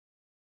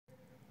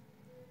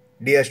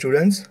Dear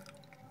students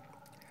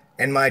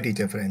and my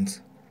teacher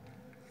friends,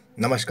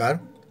 Namaskar.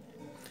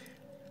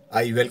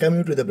 I welcome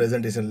you to the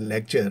presentation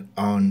lecture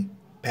on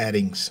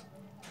Pharynx.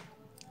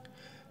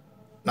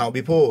 Now,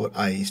 before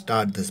I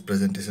start this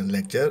presentation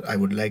lecture, I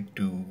would like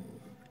to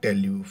tell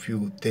you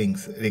few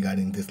things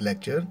regarding this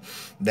lecture.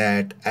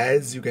 That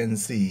as you can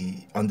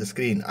see on the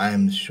screen, I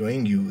am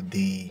showing you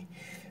the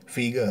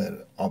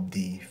figure of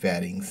the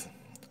pharynx.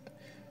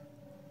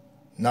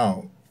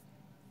 Now,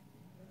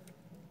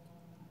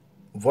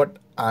 what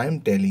I am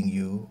telling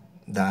you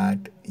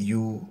that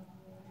you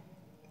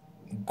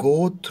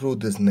go through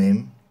this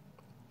name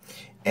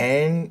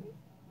and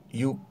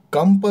you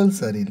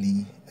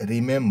compulsorily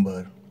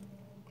remember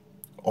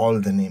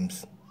all the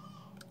names.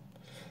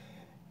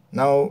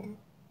 Now,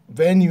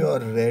 when you are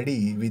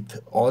ready with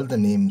all the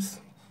names,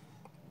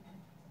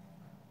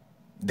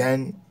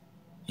 then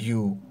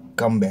you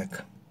come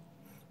back.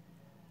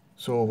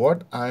 So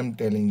what I am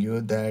telling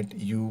you that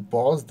you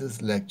pause this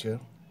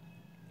lecture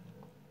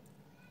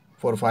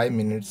for 5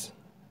 minutes,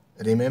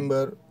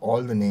 remember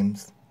all the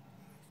names,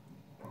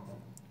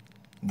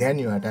 then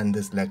you attend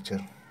this lecture.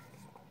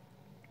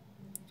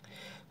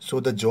 So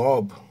the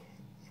job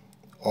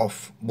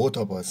of both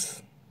of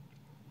us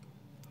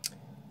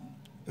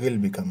will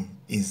become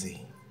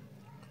easy.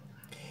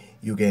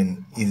 You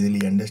can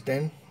easily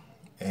understand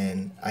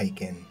and I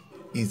can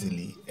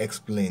easily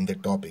explain the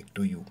topic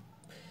to you.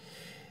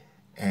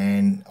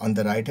 And on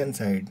the right hand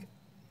side,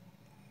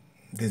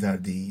 these are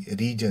the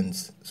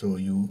regions. So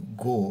you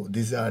go,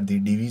 these are the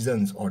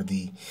divisions or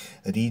the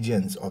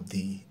regions of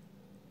the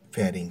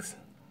pharynx.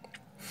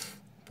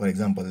 For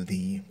example,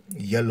 the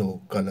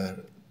yellow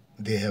color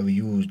they have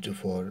used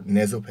for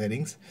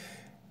nasopharynx,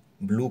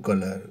 blue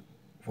color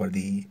for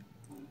the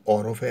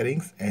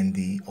oropharynx, and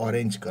the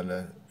orange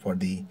color for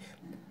the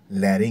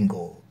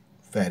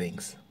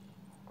laryngopharynx.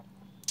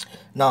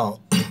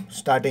 Now,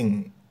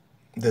 starting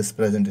this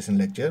presentation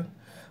lecture,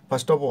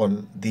 first of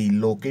all, the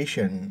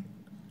location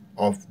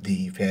of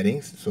the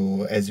pharynx.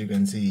 So as you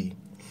can see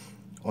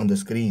on the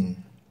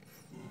screen,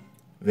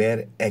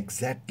 where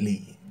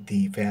exactly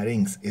the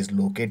pharynx is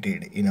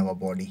located in our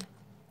body.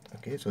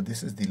 Okay, so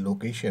this is the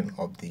location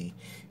of the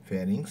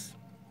pharynx.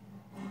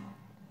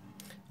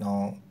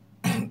 Now,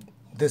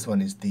 this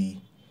one is the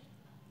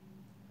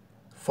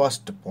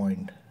first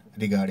point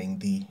regarding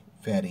the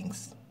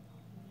pharynx.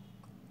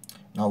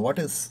 Now, what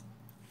is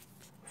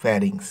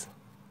pharynx?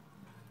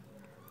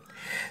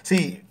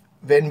 See,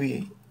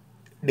 when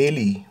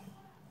daily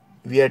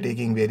we are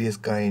taking various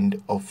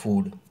kind of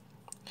food,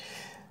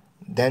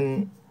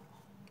 then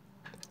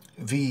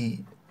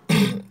we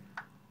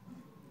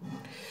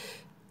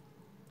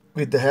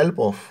with the help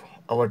of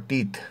our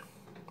teeth,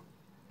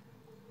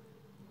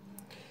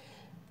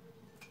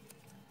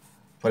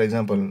 for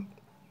example,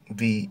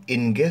 we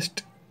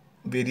ingest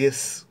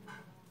various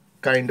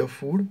kind of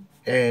food,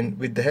 and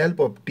with the help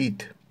of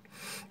teeth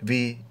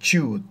we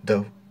chew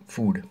the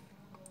food,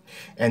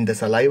 and the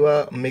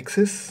saliva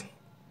mixes,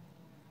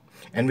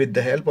 and with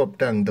the help of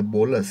tongue the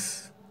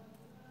bolus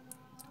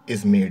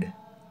is made,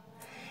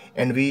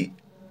 and we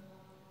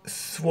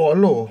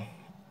swallow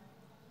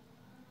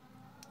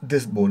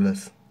this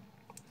bolus.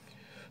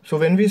 So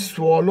when we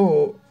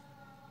swallow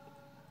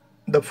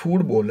the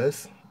food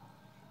bolus,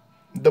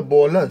 the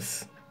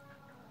bolus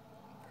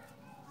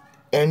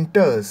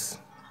enters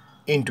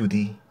into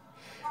the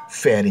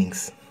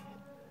pharynx.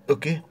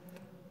 Okay,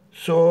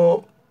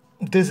 so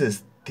this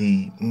is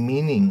the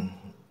meaning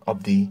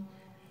of the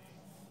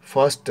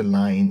first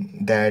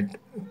line, that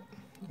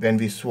when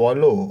we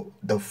swallow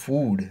the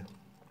food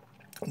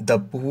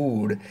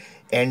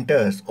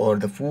enters, or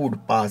the food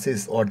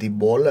passes, or the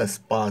bolus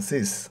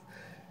passes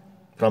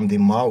from the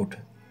mouth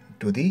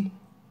to the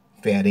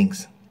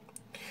pharynx.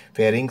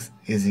 Pharynx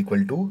is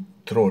equal to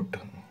throat.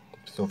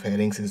 So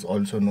pharynx is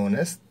also known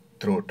as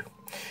throat.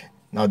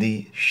 Now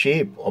the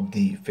shape of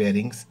the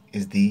pharynx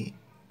is the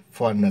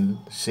funnel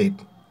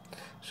shape.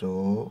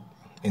 So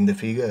in the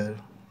figure,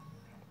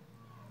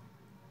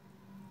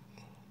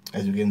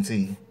 as you can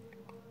see,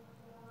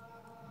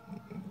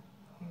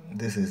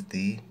 this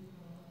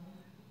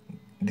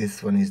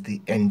one is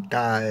the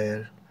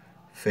entire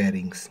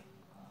pharynx,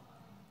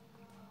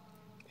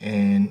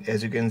 and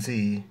as you can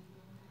see,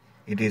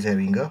 it is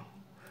having a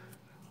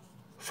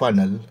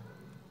funnel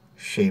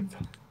shape.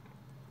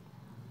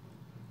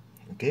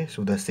 Okay,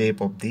 so the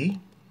shape of the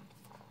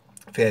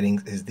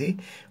pharynx is the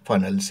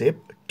funnel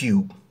shape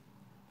tube.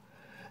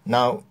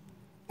 Now,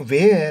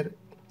 where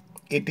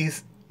it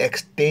is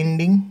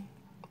extending,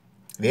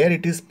 where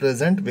it is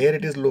present, where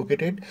it is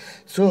located,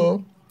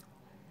 so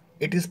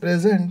it is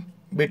present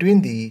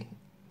between the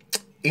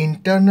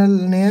internal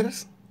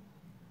nares.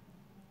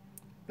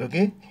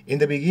 Okay, in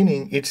the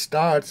beginning it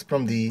starts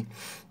from the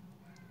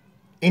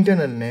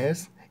internal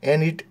nares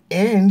and it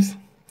ends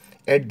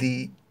at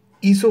the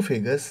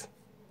esophagus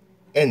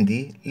and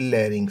the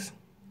larynx.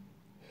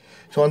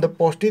 So on the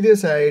posterior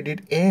side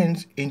it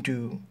ends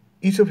into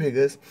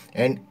esophagus,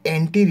 and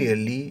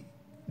anteriorly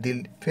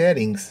the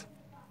pharynx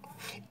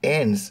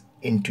ends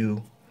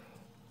into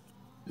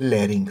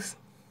larynx.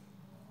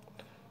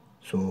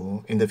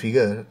 So in the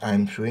figure I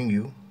am showing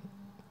you.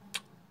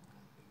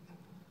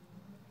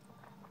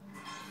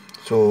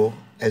 So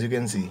as you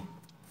can see,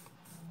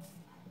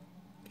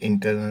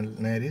 internal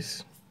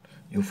nares,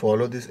 you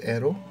follow this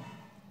arrow.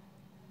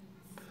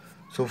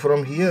 So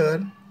from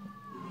here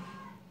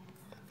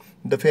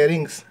the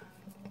pharynx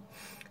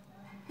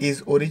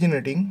is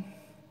originating,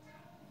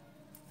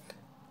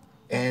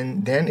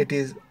 and then it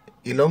is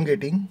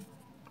elongating,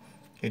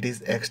 it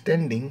is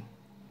extending,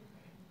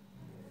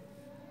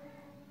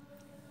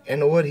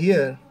 and over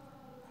here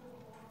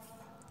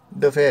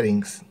the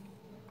pharynx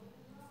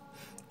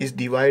is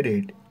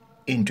divided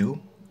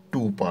into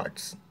two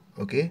parts.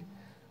 Okay,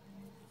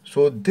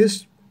 so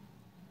this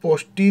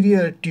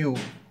posterior tube,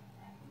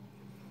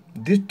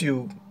 this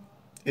tube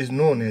is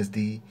known as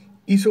the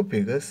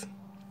esophagus,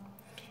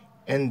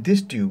 and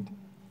this tube,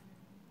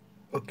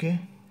 okay,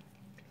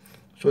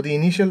 so the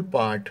initial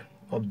part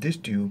of this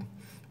tube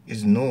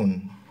is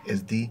known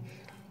as the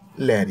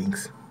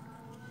larynx.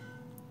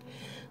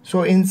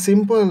 So in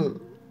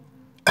simple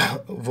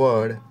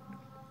word,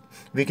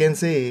 we can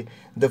say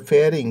the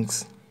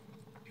pharynx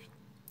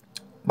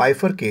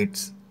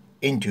bifurcates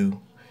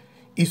into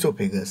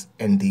esophagus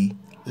and the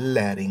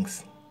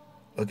larynx.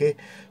 Okay,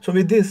 so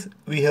with this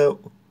we have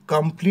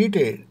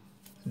completed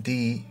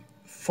the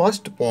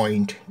first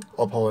point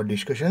of our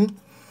discussion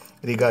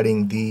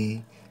regarding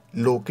the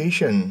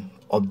location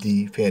of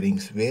the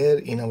pharynx, where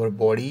in our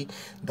body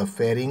the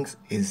pharynx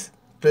is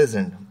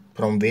present,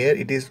 from where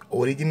it is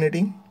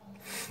originating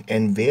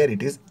and where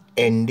it is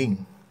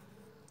ending.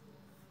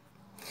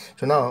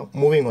 So now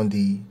moving on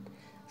the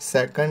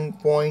second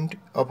point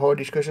of our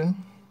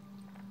discussion.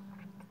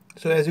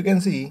 So as you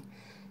can see,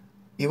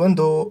 even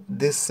though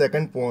this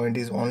second point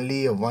is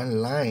only a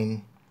one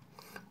line,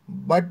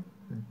 but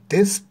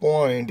this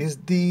point is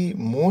the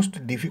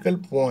most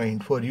difficult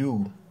point for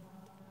you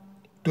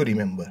to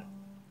remember.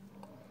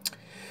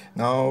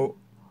 Now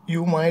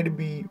you might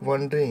be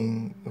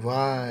wondering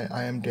why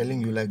I am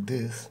telling you like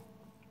this,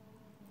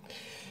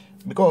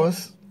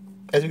 because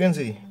as you can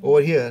see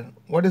over here,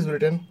 what is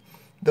written?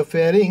 The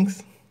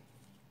pharynx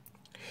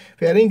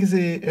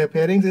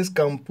is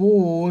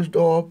composed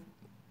of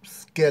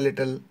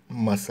skeletal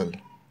muscle,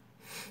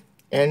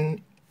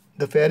 and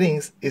the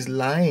pharynx is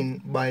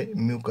lined by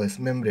mucous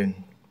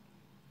membrane.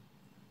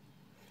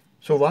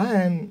 So why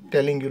I am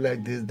telling you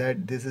like this,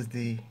 that this is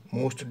the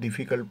most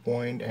difficult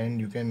point and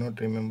you cannot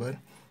remember?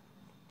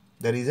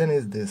 The reason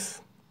is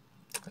this.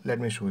 Let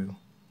me show you.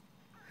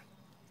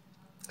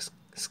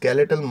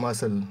 Skeletal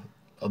muscle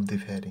of the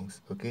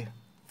pharynx. Okay.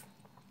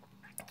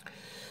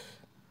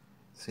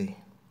 See.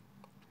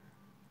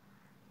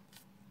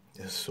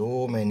 There's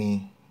so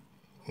many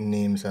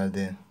names are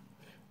there.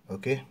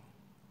 Okay.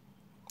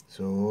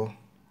 So,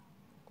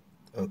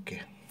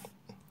 okay.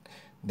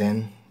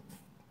 Then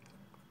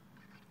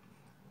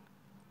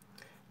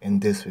in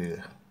this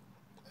figure,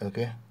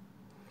 okay,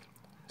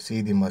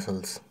 see the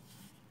muscles.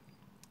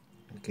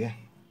 Okay,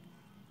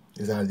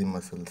 these are the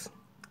muscles.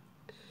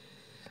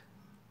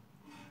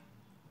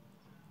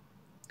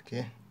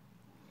 Okay,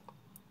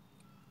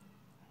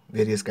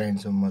 various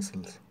kinds of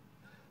muscles.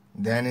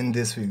 Then in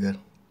this figure,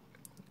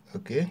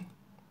 okay,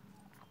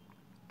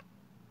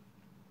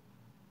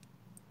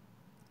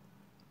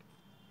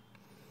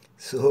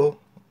 so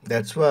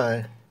that's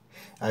why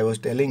I was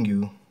telling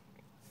you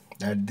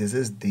that this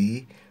is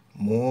the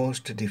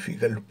most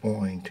difficult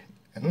point.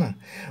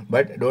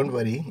 But don't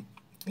worry,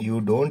 you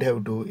don't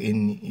have to,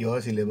 in your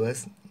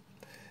syllabus,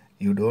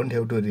 you don't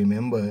have to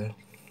remember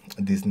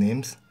these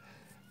names.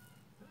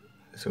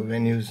 So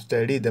when you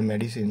study the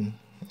medicine,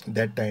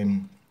 that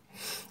time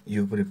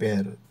you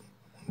prepare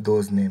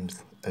those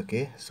names.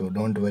 Okay, so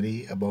don't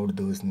worry about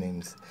those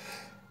names.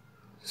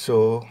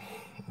 So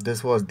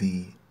this was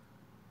the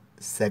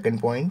second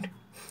point.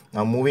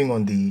 Now moving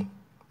on the,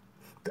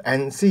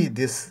 and see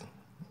this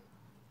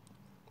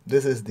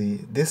is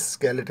this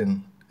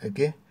skeleton.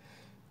 Okay,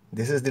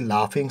 this is the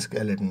laughing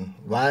skeleton.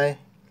 Why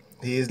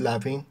he is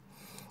laughing?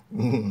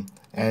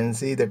 And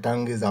see, the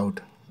tongue is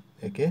out.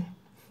 Okay,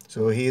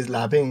 so he is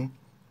laughing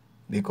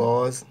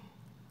because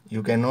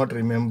you cannot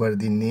remember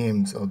the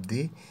names of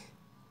the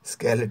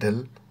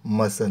skeletal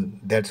muscle.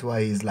 That's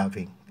why he is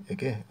laughing.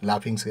 Okay,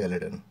 laughing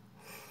skeleton.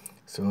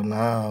 So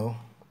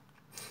now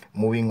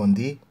moving on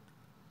the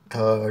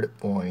third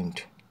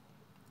point.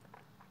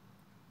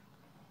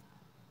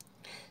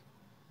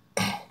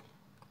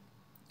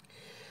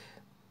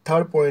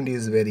 Third point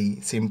is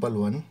very simple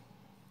one,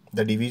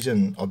 the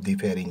division of the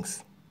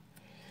pharynx.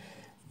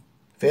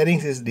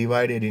 Pharynx is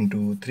divided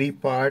into three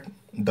parts.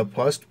 The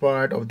first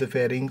part of the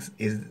pharynx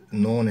is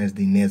known as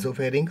the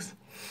nasopharynx.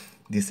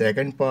 The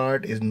second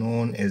part is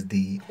known as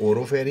the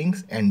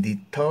oropharynx, and the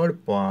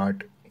third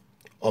part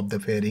of the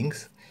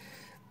pharynx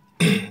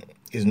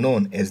is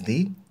known as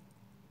the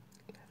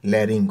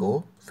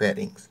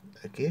laryngopharynx.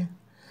 Okay,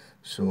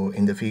 so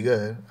in the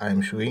figure I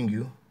am showing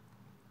you.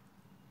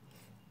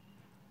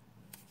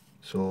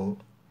 So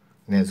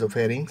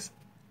nasopharynx,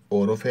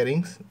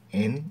 oropharynx,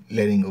 and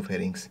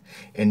laryngopharynx,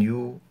 and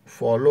you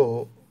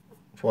follow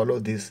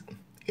these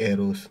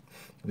arrows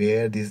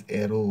where these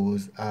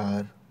arrows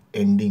are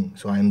ending.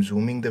 So I am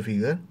zooming the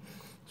figure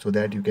so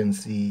that you can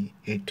see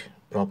it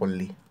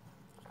properly.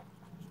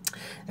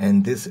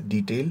 And this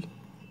detail,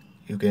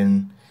 you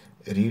can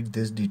read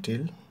this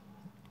detail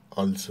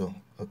also.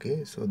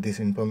 Okay, so this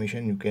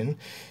information you can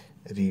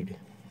read,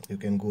 you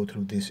can go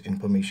through this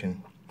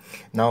information.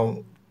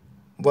 Now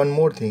one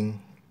more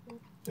thing,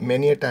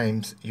 many a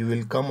times you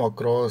will come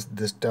across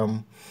this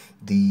term,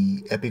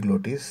 the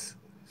epiglottis.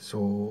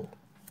 So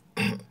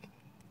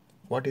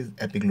what is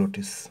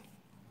epiglottis?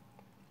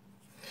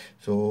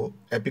 So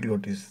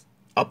epiglottis,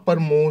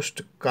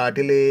 uppermost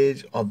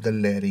cartilage of the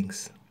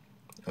larynx.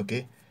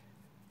 Okay,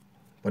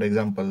 for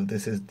example,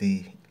 this is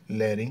the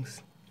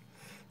larynx,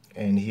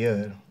 and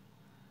here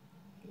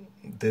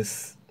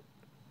this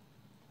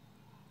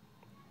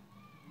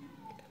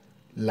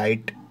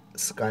light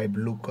sky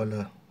blue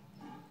color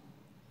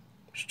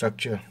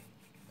structure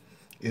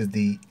is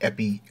the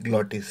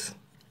epiglottis.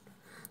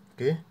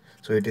 Okay,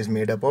 so it is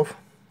made up of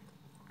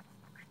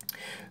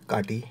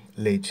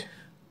cartilage.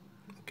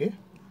 Okay,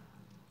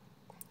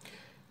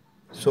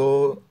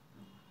 so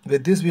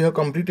with this we have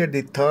completed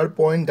the third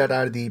point, that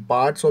are the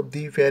parts of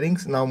the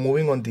pharynx. Now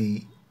moving on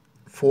the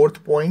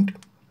fourth point.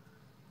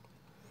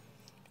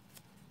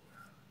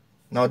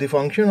 Now the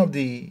function of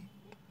the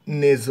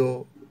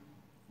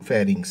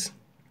nasopharynx.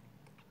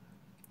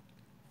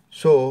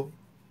 So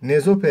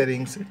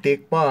nasopharynx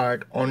take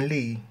part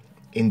only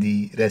in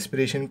the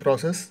respiration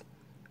process,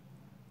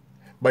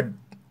 but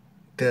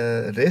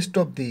the rest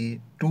of the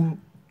two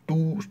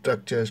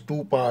structures,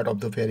 two part of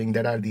the pharynx,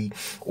 that are the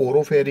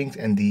oropharynx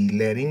and the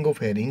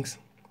laryngopharynx,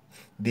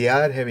 they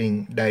are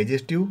having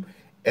digestive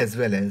as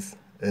well as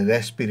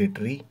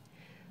respiratory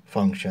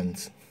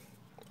functions.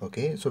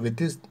 Okay, so with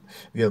this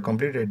we have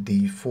completed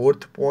the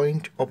fourth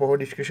point of our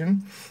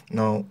discussion.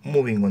 Now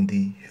moving on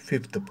the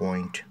fifth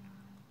point.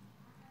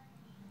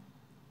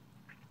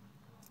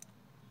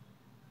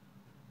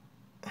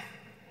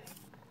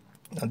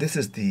 Now this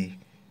is the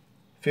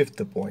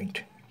fifth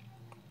point.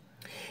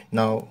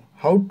 Now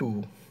how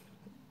to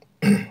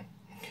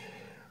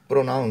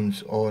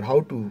pronounce or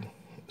how to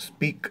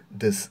speak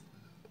this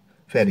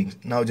pharynx.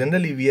 Now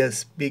generally we are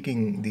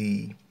speaking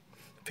the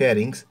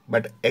pharynx,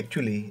 but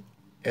actually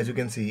as you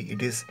can see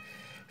it is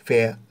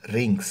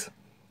pharynx.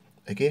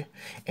 Okay,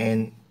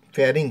 and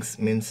pharynx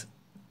means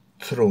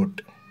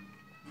throat.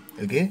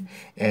 Okay,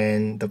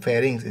 and the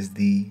pharynx is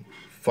the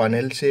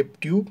funnel shaped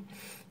tube,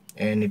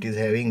 and it is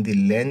having the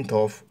length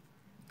of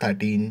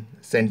 13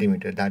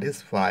 centimeter, that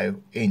is 5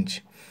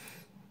 inch.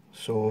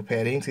 So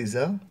pharynx is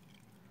a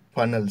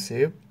funnel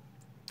shaped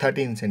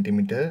 13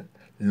 centimeter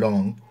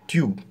long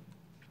tube,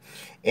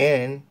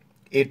 and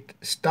it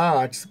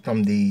starts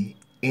from the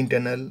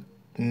internal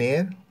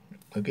nair.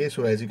 Okay,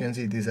 so as you can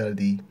see these are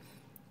the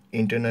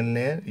internal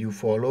nair. You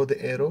follow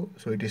the arrow,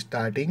 so it is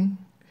starting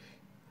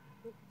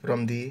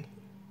from the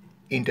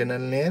internal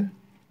nair,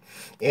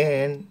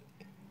 and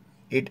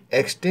it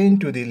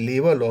extends to the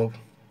level of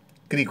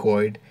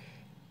cricoid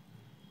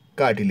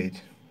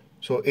cartilage.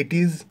 So it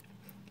is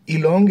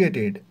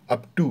elongated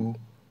up to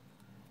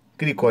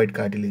cricoid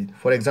cartilage.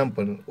 For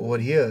example, over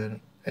here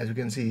as you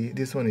can see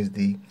this one is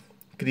the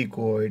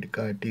cricoid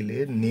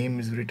cartilage, name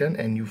is written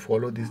and you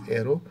follow this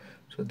arrow.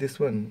 So this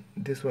one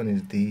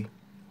is the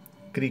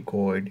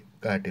cricoid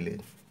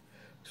cartilage.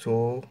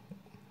 So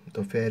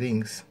the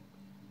pharynx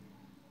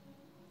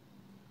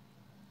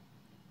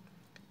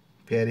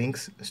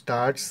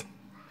starts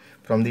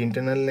from the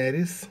internal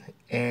nares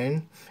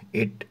and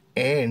it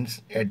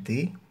ends at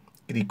the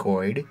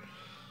cricoid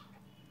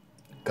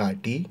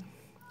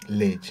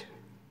cartilage.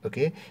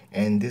 Okay,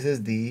 and this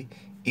is the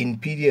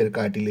inferior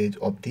cartilage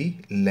of the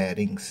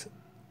larynx.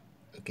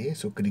 Okay,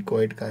 so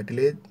cricoid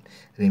cartilage,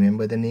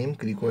 remember the name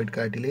cricoid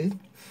cartilage,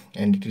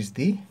 and it is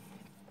the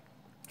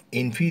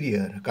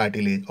inferior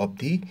cartilage of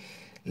the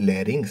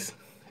larynx.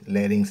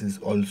 Larynx is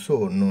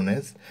also known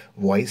as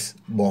voice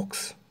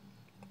box.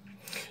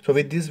 So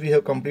with this we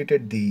have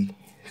completed the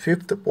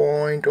fifth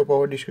point of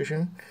our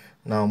discussion.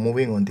 Now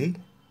moving on the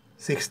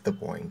sixth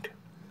point.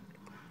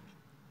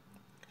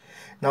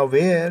 Now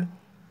where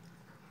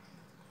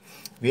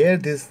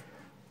this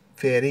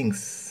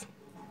pharynx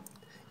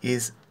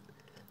is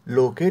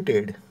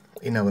located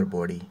in our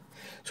body.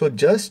 So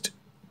just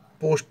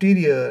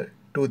posterior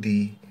to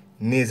the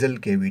nasal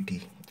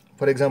cavity.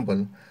 For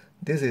example,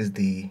 this is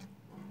the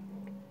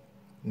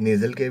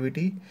nasal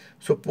cavity.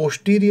 So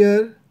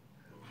posterior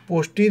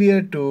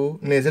to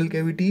nasal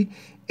cavity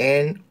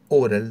and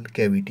oral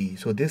cavity.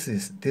 So this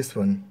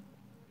one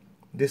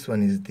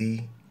is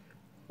the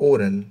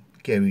oral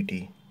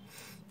cavity.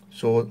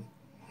 So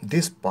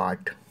this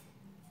part,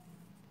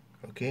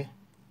 okay,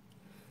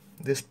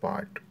 this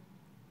part,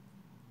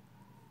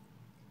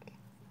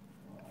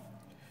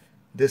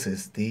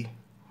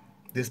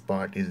 this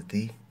part is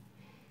the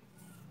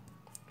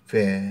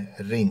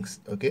pharynx.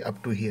 Okay,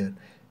 up to here,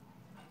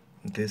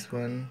 this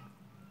one,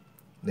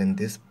 then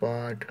this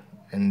part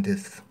and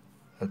this.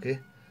 Okay,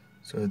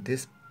 so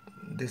this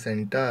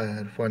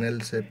entire funnel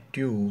shaped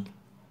tube,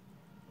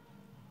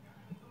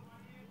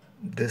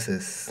 this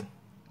is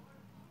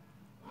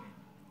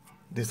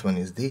This one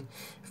is the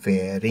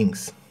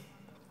pharynx.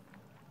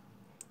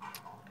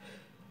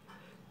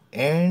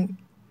 And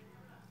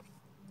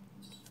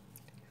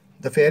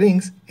the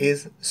pharynx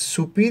is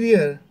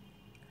superior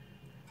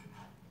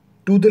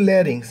to the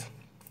larynx.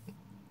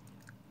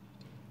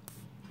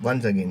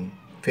 Once again,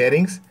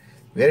 pharynx,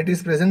 where it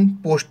is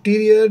present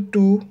posterior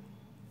to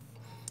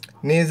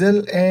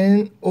nasal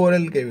and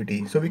oral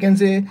cavity. So we can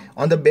say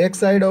on the back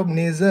side of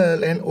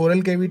nasal and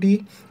oral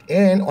cavity,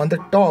 and on the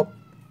top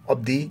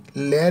of the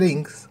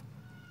larynx,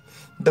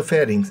 the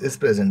pharynx is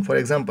present. For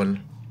example,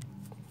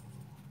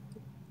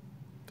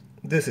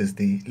 this is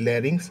the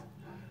larynx.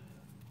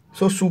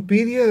 So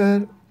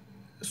superior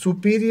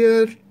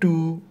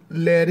to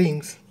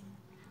larynx,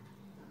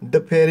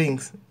 the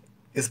pharynx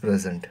is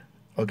present.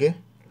 Okay,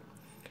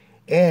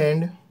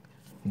 and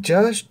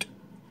just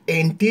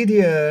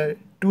anterior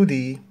to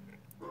the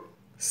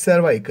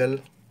cervical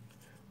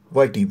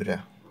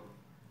vertebra.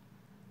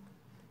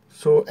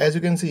 So as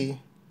you can see,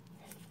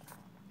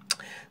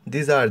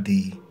 these are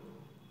the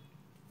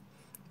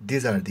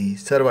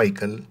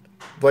cervical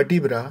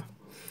vertebra,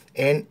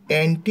 and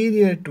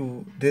anterior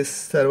to this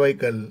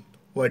cervical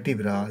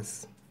vertebrae,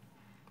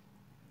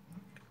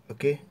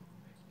 okay,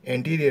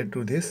 anterior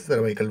to this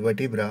cervical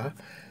vertebra,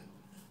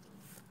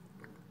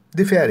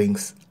 the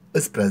pharynx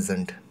is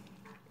present.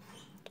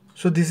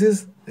 So this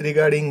is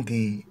regarding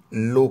the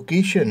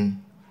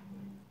location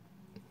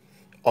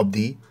of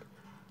the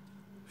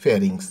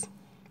pharynx.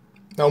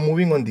 Now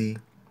moving on the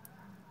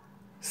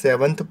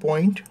seventh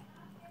point.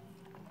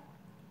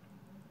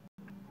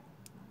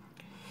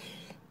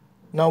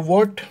 Now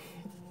what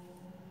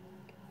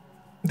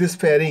this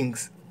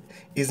pharynx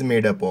is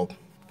made up of?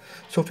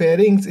 So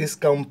pharynx is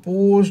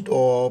composed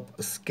of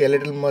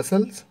skeletal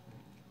muscles,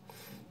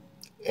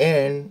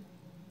 and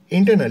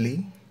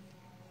internally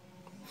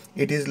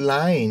it is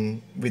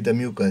lined with the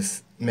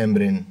mucous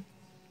membrane,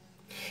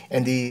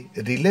 and the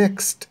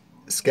relaxed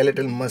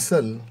skeletal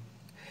muscle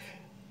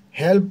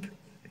help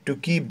to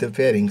keep the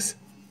pharynx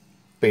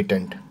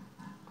patent.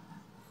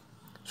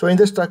 So in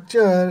the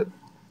structure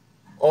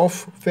of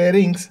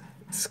pharynx,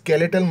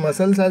 skeletal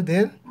muscles are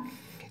there,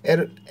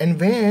 and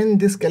when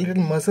the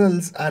skeletal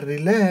muscles are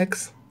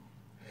relaxed,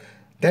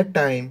 that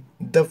time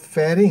the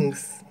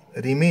pharynx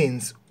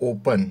remains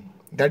open.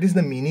 That is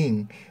the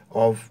meaning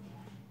of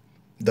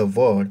the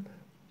word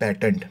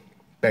patent.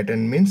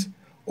 Patent means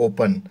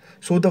open.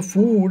 So the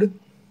food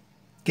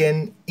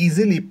can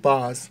easily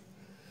pass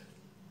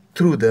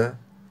through the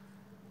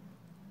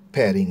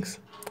pharynx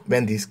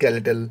when the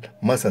skeletal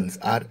muscles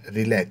are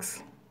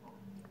relaxed.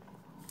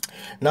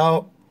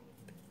 Now,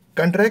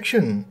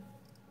 contraction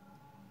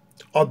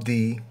of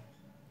the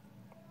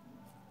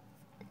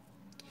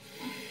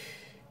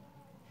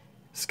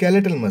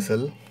skeletal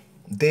muscle,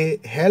 they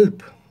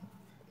help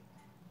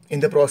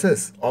in the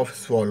process of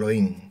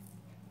swallowing.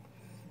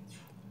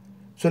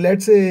 So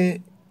let's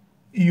say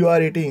you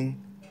are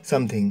eating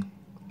something,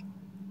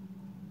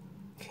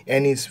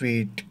 any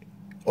sweet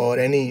or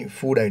any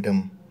food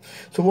item.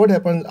 So what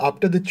happens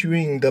after the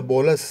chewing? The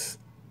bolus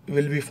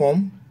will be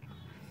formed,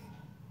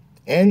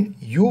 and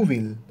you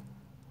will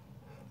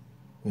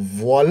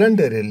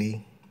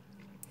voluntarily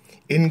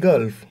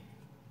engulf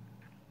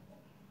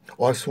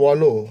or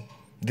swallow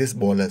this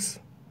bolus.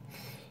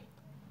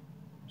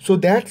 So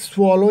that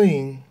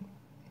swallowing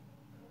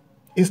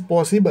is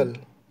possible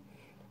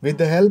with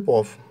the help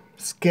of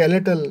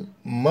skeletal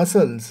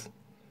muscles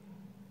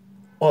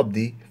of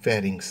the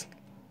pharynx.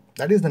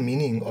 That is the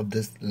meaning of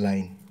this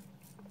line.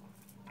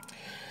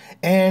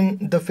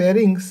 And the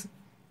pharynx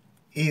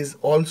is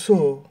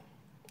also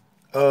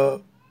a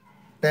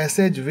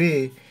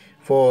passageway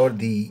for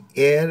the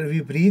air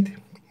we breathe,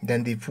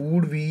 then the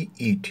food we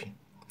eat,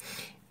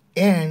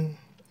 and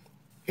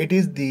it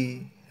is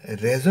the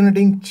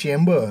resonating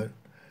chamber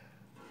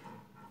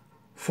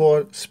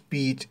for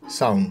speech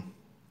sound.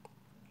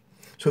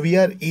 So we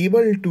are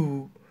able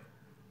to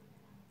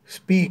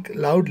speak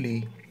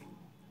loudly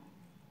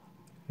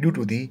due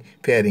to the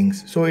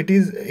pharynx. So it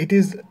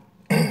is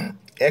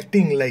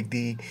acting like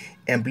the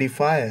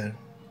amplifier,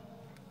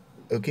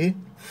 okay,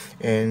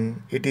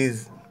 and it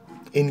is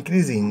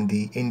increasing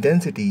the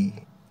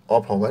intensity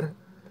of our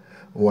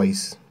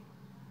voice.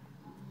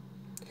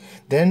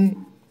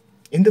 Then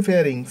in the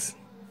pharynx,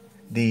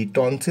 the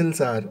tonsils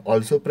are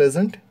also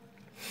present,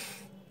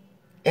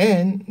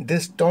 and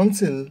this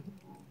tonsil,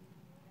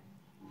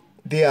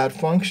 they are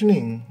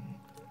functioning,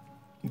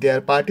 they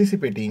are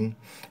participating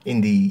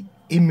in the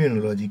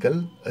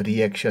immunological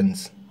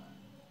reactions.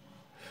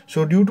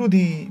 So due to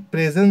the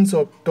presence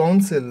of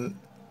tonsil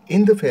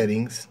in the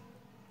pharynx,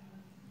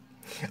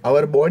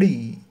 our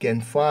body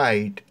can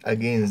fight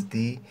against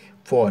the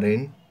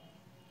foreign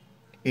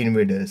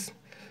invaders.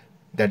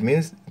 That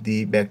means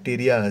the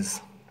bacteria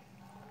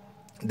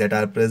that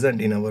are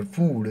present in our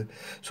food.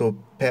 So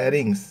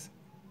pharynx,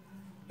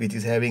 which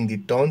is having the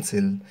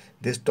tonsil,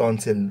 this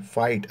tonsil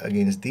fight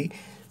against the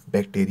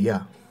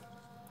bacteria.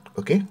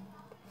 Okay.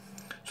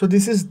 So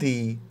this is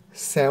the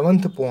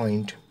seventh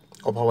point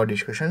of our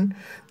discussion.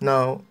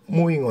 Now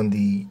moving on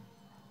the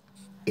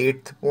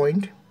eighth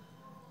point.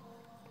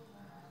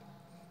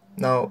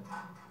 Now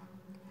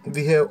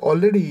we have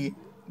already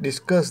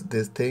discussed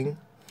this thing,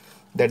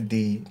 that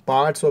the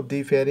parts of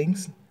the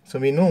pharynx. So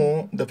we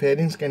know the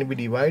pharynx can be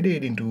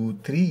divided into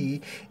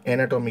three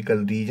anatomical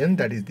regions,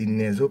 that is the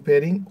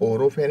nasopharynx,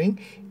 oropharynx,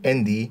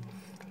 and the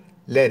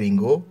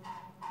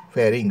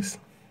laryngopharynx.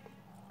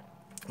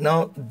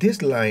 Now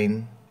this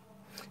line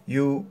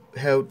you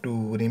have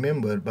to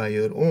remember by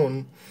your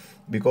own,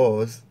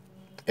 because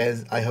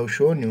as I have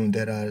shown you,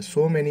 there are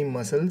so many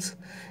muscles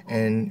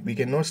and we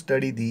cannot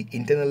study the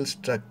internal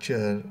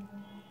structure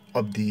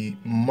of the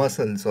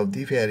muscles of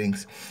the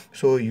pharynx.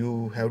 So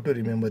you have to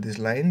remember this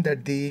line,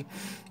 that the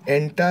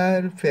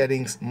entire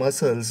pharynx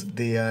muscles,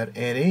 they are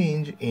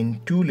arranged in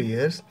two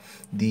layers,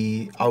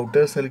 the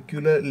outer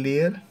circular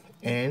layer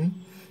and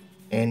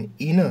an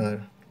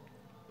inner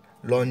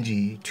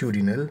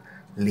longitudinal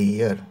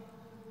layer.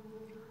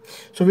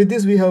 So with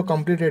this we have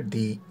completed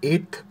the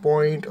 8th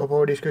point of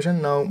our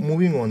discussion. Now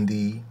moving on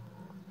the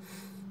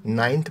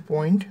 9th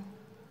point.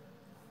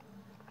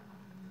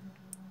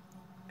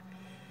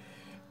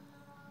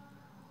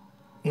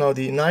 Now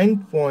the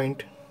 9th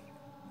point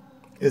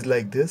is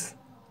like this.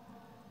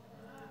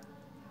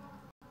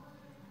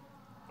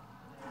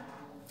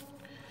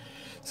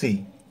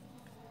 See,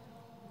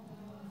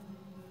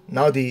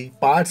 now the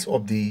parts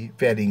of the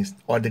pharynx,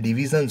 or the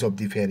divisions of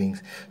the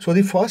pharynx. So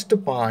the first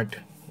part,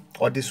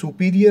 or the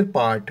superior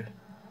part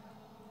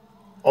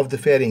of the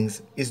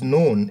pharynx, is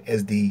known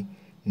as the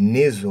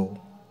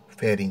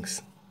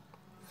nasopharynx.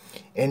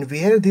 And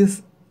where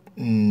this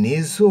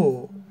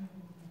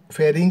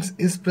nasopharynx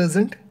is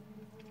present?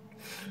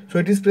 So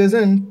it is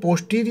present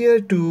posterior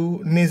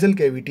to nasal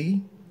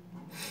cavity,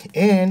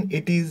 and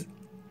it is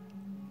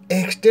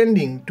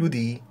extending to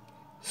the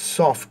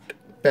soft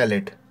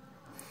palate.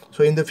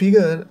 So in the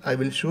figure I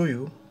will show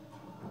you.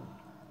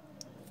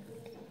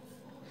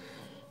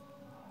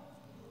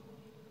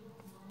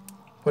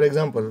 For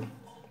example,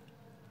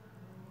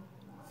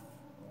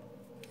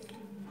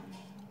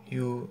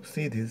 you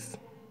see this.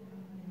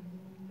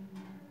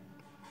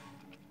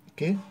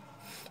 Okay,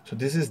 so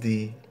this is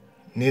the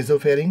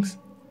nasopharynx.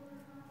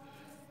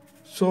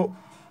 So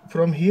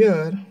from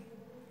here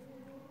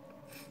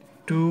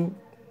to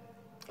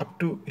up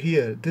to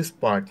here, this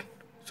part,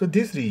 so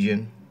this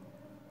region,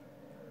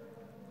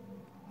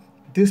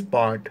 this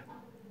part,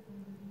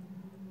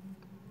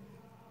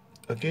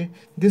 okay,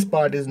 this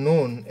part is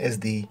known as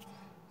the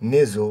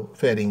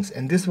nasopharynx,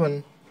 and this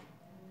one,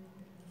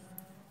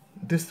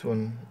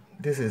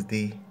 this is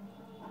the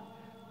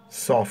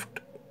soft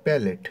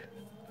palate.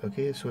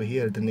 Okay, so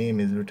here the name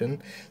is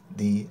written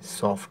the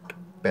soft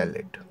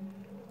palate.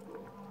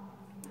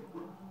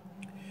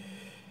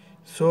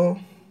 So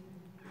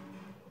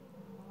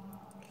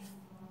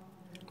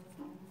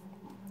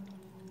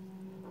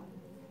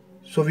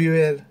we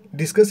were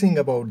discussing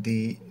about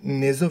the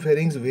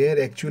nasopharynx, where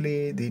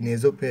actually the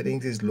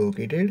nasopharynx is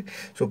located.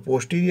 So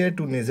posterior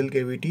to nasal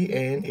cavity,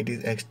 and it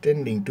is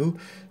extending to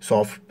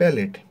soft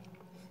palate.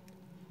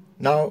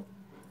 Now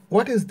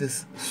what is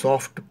this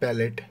soft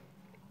palate?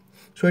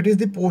 So it is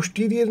the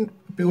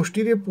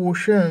posterior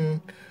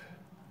portion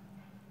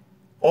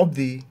of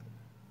the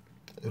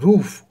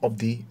roof of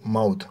the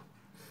mouth.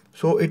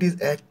 So it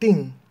is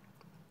acting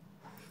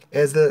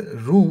as a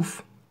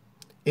roof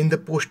in the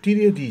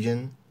posterior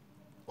region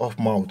of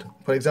mouth.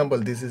 For example,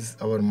 this is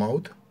our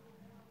mouth,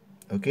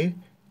 okay,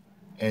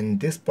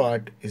 and this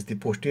part is the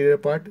posterior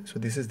part. So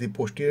this is the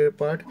posterior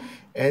part,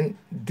 and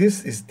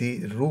this is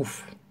the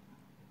roof.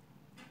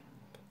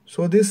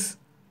 So this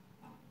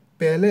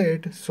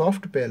palate,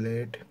 soft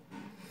palate,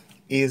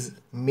 is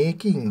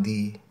making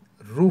the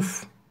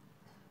roof,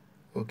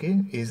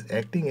 okay, is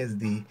acting as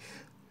the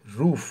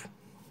roof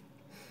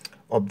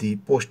of the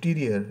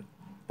posterior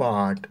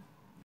part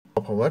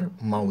of our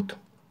mouth,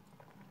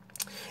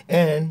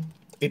 and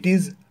it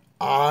is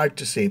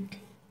arch shape.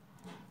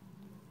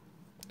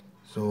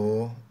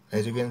 So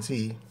as you can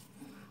see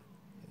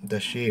the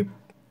shape,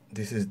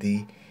 this is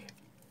the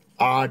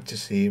arch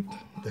shape,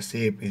 the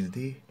shape is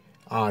the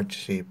arch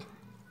shape,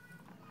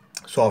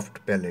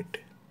 soft palate.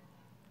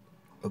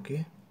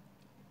 Okay,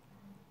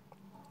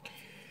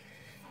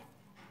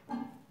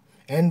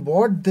 and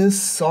what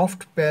this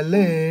soft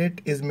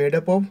palate is made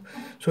up of?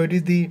 So it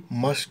is the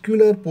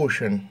muscular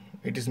portion,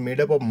 it is made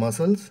up of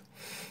muscles,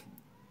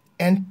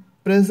 and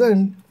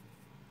present,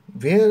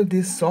 where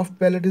this soft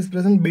palate is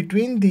present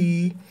between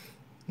the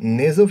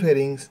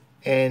nasopharynx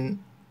and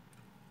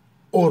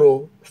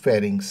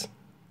oropharynx.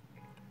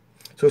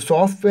 So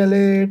soft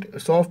palate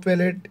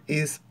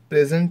is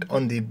present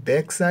on the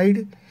back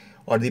side,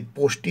 or the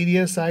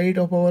posterior side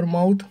of our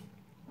mouth.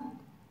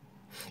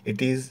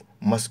 It is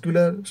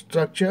muscular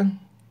structure.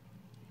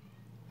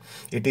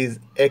 It is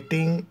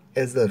acting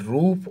as the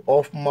roof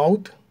of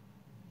mouth,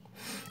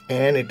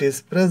 and it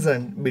is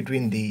present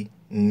between the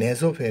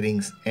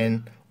nasopharynx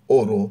and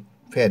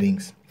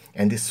oropharynx.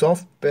 And the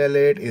soft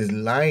palate is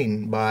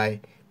lined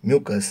by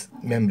mucous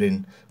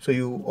membrane. So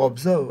you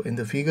observe in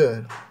the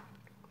figure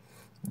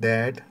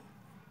that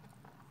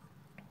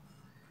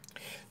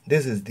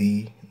this is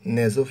the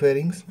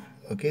nasopharynx.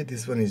 Okay,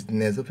 this one is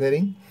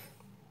nasopharynx.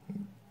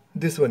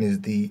 this one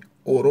is the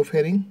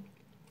oropharynx,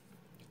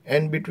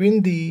 and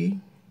between the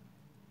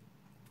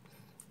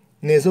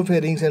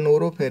nasopharynx and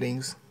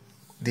oropharynx,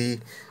 the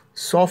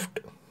soft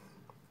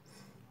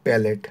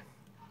palate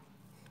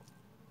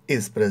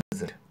is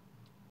present.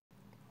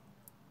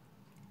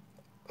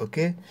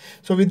 Okay,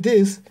 so with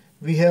this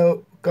we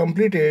have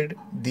completed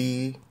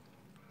the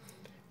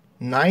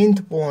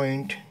ninth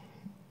point.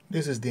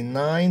 This is the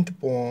ninth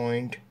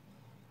point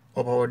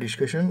of our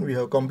discussion. We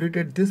have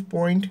completed this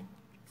point.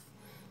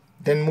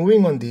 Then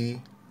moving on the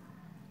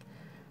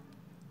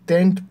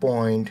 10th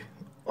point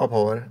of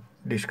our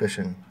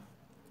discussion.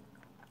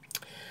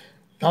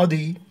 Now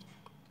the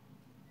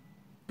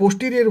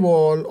posterior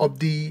wall of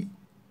the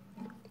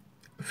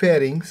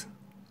pharynx,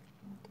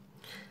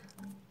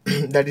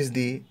 that is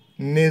the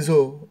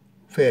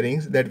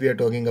nasopharynx that we are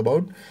talking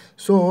about.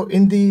 So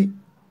in the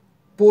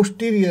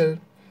posterior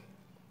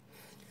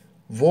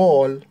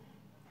wall,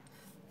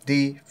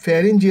 the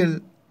pharyngeal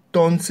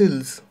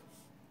tonsils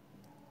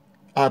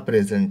are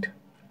present,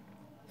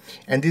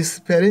 and these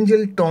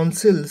pharyngeal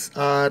tonsils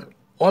are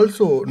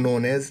also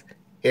known as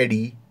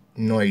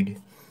adenoid.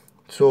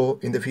 So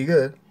in the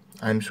figure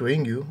I am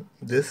showing you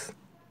this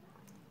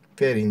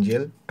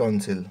pharyngeal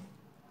tonsil.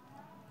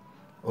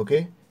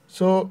 Okay,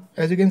 so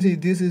as you can see,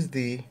 this is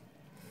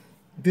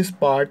this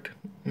part.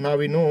 Now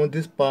we know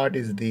this part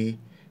is the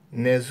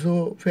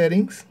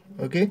nasopharynx.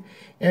 Okay,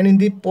 and in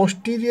the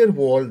posterior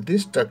wall,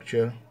 this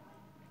structure,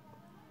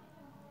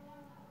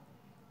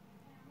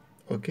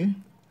 okay,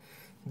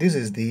 this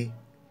is the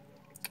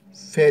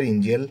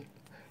pharyngeal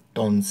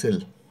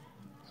tonsil.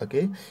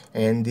 Okay,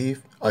 and the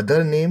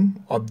other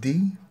name of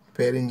the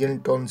pharyngeal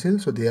tonsil,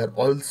 so they are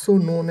also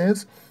known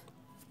as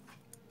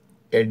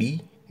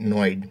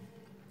adenoid.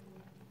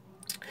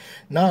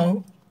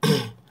 Now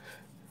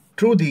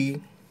through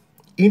the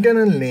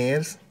internal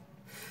layers,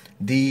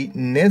 the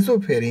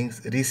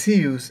nasopharynx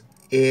receives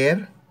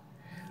air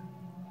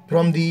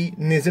from the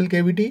nasal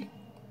cavity,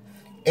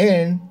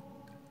 and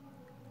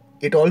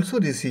it also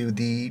receives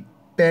the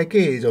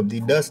package of the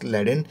dust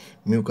laden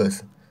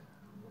mucus.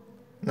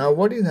 Now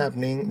what is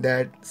happening,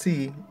 that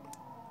see,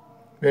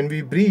 when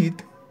we breathe,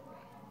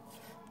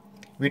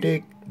 we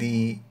take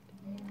the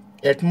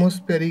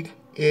atmospheric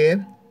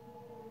air.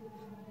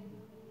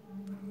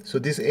 So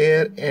this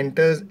air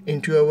enters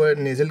into our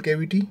nasal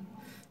cavity.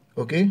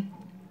 Okay,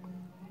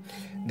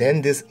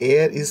 then this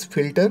air is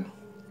filtered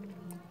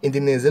in the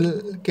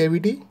nasal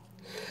cavity.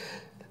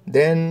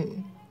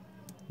 Then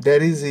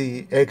there is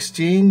a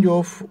exchange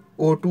of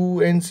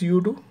O2 and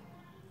CO2.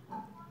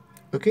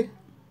 Okay,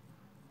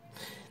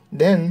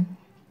 then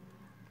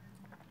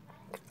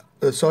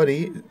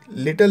sorry,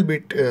 little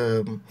bit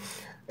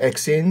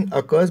exchange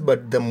occurs,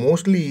 but the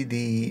mostly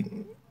the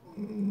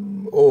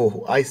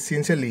oh, I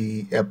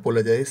sincerely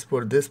apologize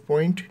for this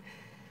point.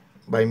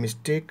 By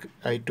mistake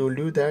I told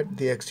you that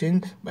the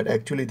exchange, but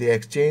actually the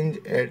exchange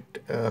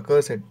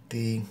occurs at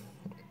the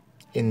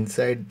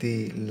inside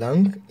the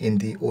lung in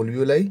the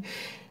alveoli.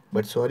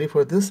 But sorry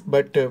for this,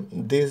 but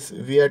this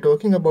we are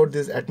talking about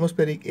this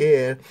atmospheric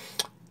air.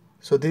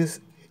 So this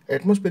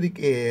atmospheric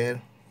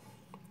air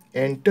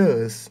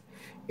enters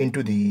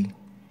into the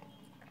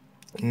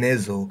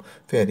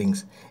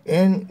nasopharynx,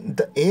 and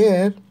the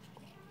air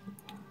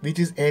which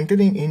is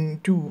entering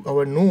into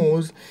our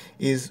nose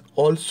is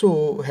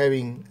also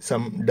having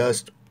some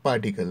dust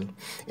particle,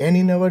 and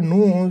in our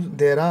nose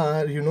there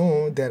are,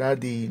 there are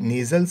the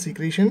nasal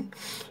secretion.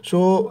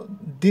 So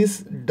this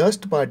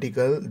dust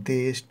particle,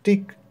 they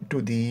stick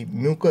to the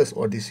mucus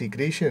or the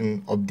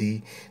secretion of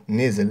the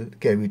nasal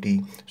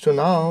cavity. So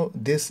now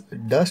this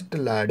dust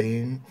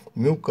laden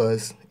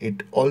mucus,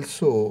 it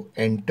also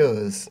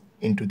enters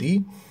into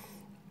the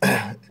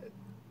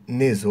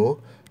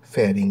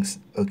nasopharynx.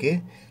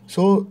 Okay,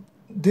 so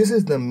this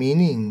is the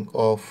meaning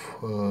of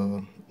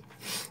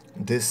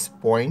this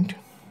point.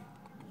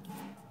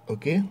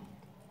 Okay,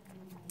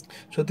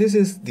 so this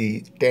is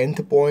the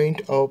 10th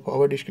point of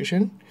our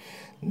discussion.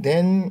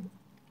 Then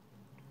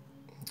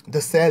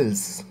the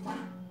cells,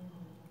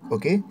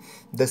 okay,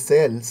 the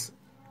cells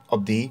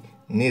of the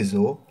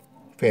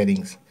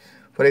nasopharynx.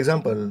 For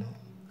example,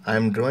 I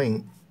am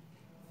drawing,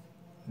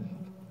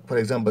 for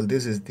example,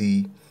 this one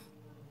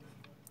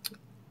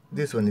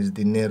is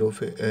the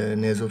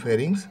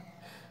nasopharynx.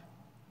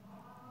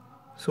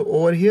 So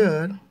over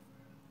here,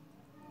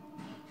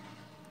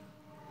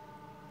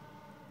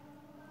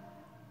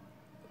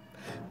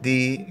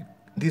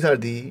 these are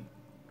the,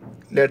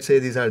 let's say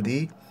these are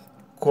the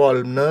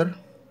columnar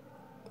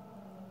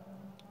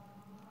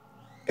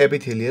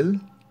epithelial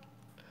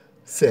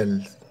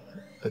cells.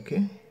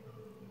 Okay,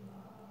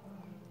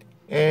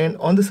 and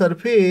on the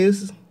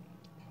surface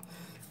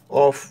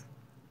of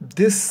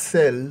these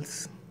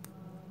cells,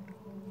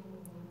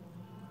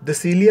 the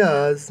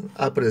cilia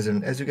are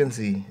present, as you can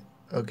see.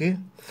 Okay,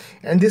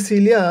 and these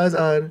cilia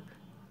are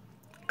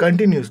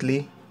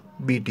continuously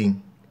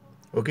beating.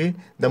 Okay,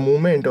 the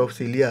movement of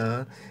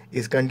cilia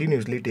is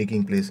continuously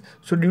taking place.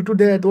 So due to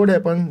that, what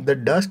happens, the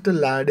dust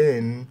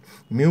laden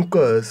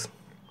mucus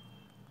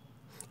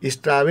is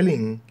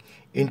traveling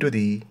into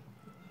the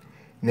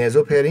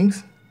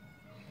nasopharynx,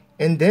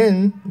 and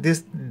then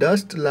this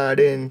dust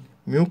laden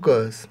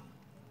mucus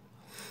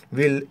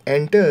will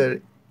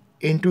enter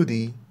into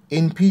the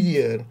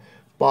inferior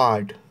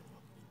part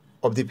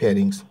of the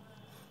pharynx,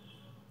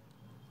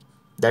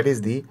 that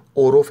is the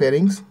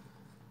oropharynx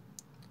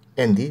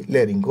and the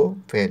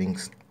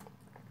laryngopharynx.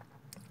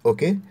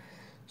 Okay,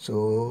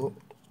 so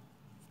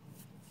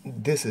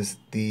this is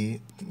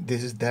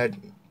that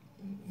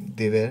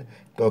they were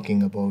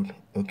talking about.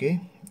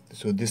 Okay,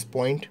 so this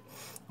point,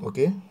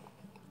 okay,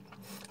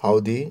 how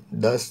the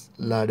dust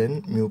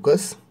laden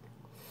mucus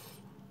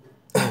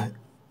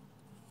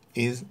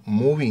is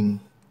moving,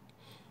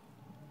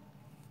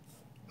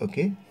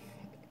 okay,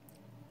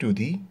 to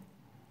the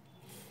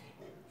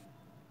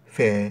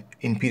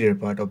inferior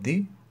part of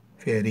the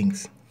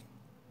pharynx.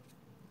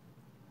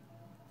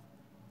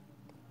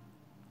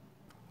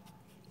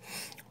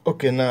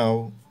 Okay,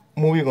 now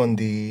moving on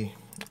the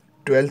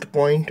 12th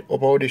point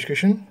of our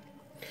discussion.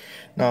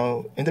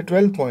 Now in the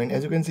 12th point,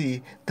 as you can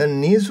see, the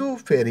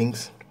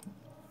nasopharynx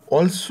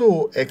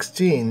also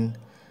exchange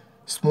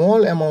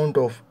small amount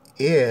of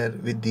air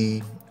with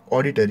the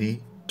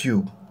auditory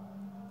tube.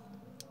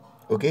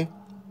 Okay,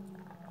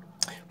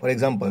 for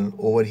example,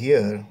 over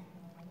here,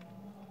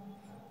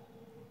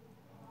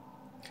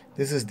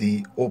 this is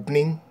the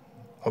opening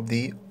of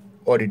the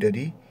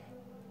auditory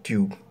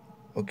tube.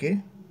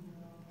 Okay,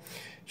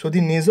 so the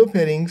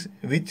nasopharynx,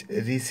 which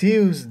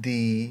receives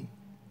the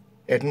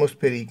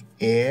atmospheric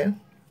air,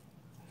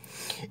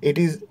 it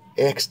is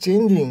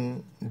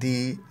exchanging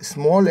the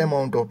small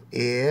amount of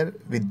air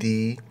with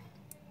the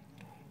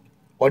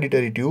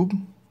auditory tube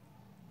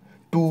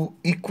to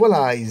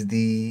equalize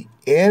the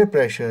air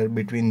pressure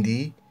between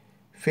the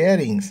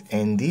pharynx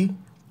and the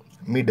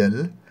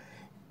middle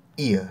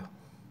ear.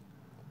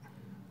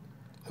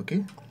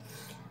 Okay,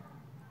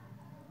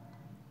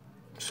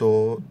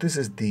 so this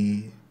is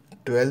the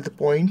 12th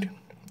point.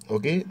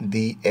 Okay,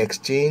 the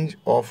exchange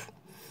of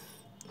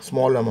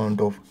small amount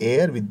of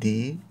air with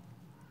the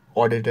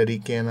auditory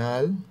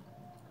canal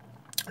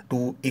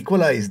to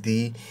equalize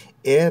the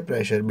air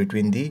pressure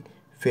between the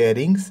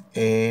pharynx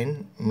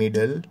and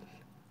middle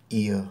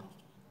ear.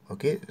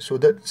 Okay, so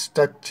the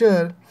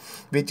structure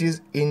which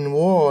is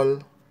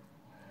involved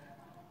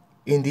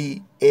in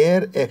the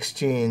air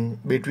exchange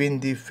between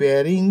the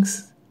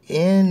pharynx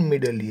and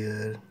middle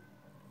ear,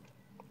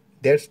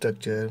 that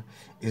structure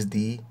is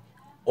the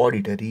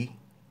auditory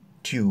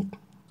tube.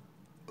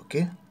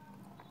 Okay,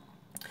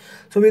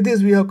 so with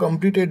this we have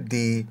completed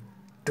the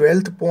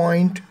 12th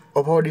point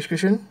of our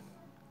discussion.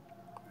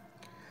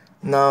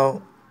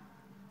 Now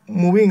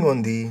moving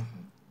on the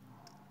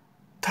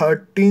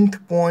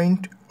 13th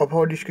point of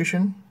our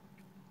discussion.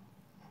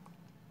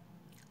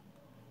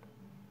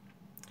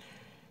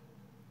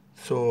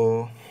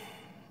 So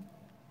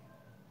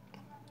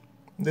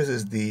this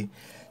is the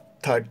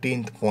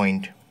 13th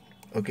point.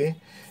 Okay,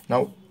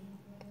 now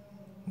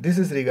this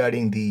is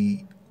regarding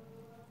the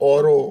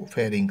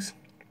oropharynx.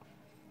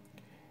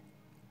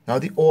 Now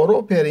the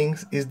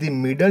oropharynx is the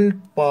middle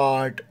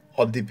part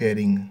of the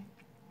pharynx.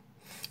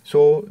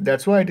 So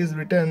that's why it is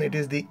written, it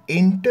is the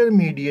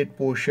intermediate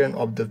portion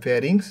of the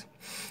pharynx.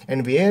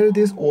 And where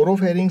this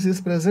oropharynx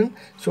is present,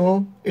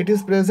 so it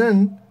is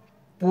present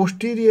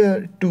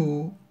posterior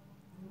to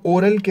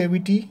oral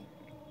cavity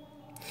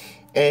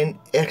and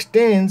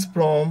extends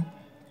from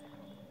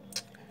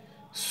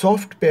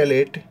soft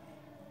palate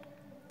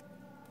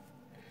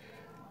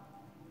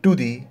to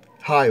the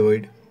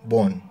hyoid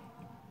bone.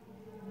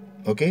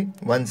 Okay,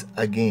 once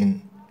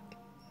again,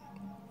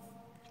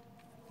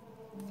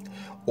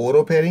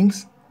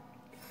 oropharynx,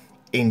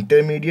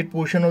 intermediate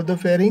portion of the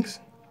pharynx,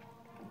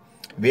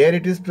 where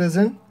it is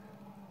present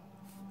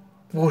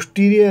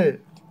posterior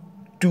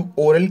to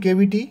oral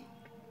cavity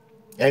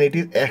and it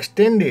is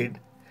extended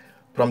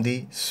from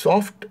the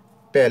soft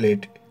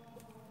palate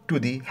to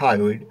the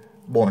hyoid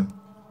bone.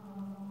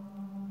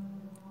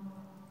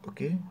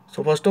 Okay,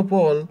 so first of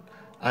all,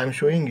 I am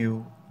showing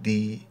you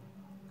the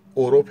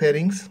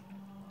oropharynx.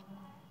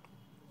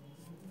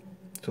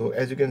 So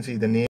as you can see,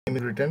 the name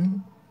is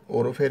written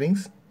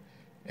oropharynx,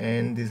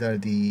 and these are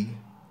the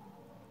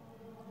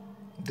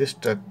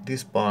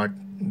this part,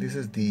 this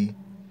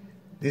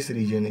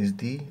region is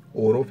the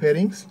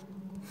oropharynx,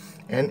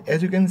 and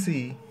as you can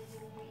see,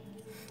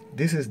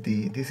 this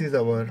is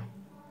our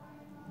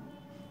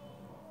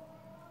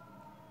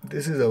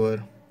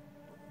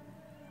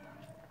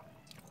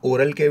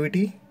oral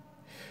cavity.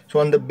 So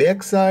on the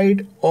back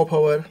side of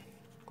our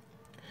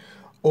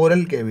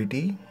oral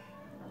cavity,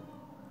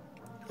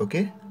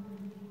 okay,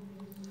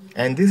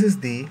 and this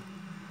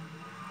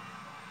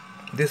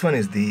one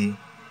is the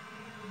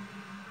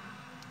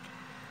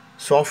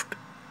soft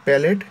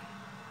palate,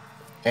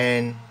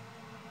 and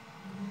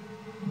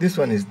this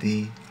one is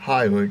the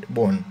hyoid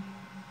bone.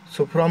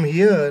 So from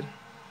here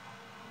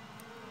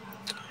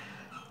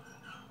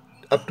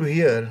up to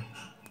here,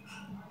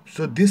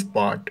 so this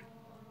part,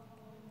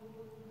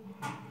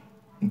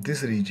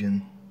 this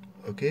region,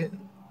 okay,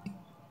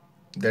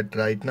 that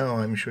right now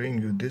I'm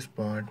showing you this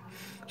part.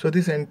 So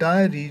this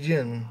entire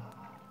region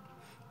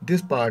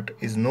This part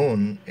is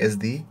known as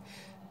the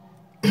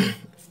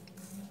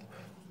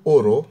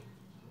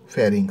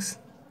oropharynx.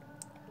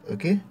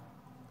 Okay.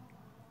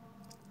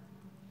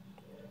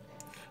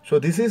 So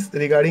this is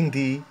regarding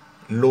the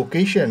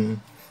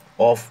location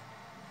of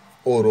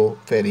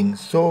oropharynx.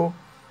 So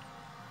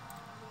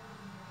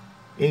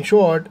in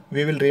short,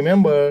 we will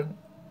remember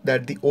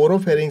that the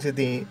oropharynx is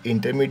the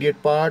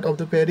intermediate part of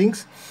the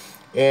pharynx,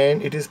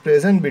 and it is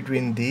present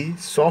between the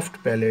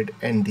soft palate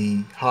and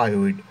the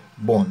hyoid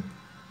bone.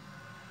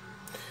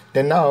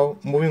 Then now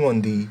moving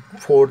on the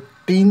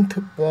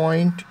 14th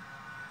point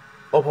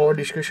of our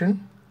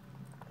discussion.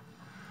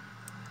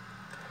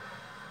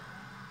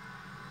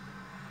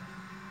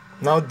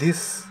 Now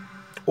this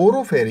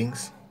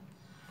oropharynx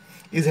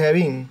is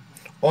having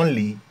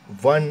only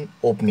one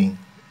opening.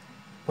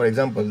 For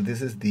example,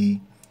 this is the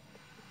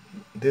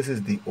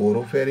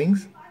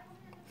oropharynx,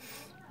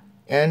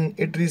 and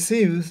it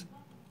receives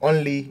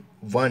only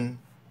one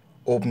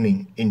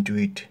opening into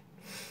it,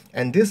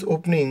 and this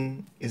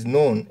opening is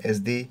known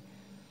as the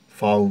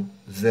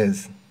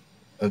fauces.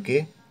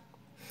 Okay,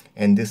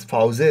 and this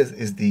fauces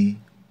is the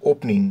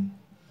opening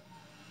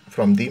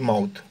from the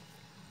mouth.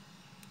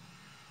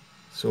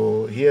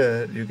 So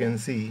here you can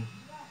see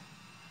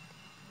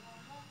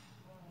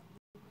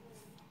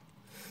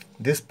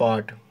this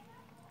part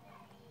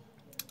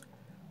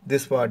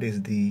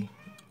is the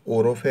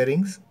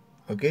oropharynx.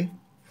 Okay,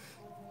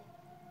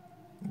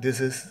 this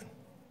is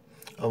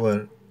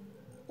our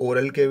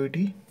oral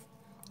cavity.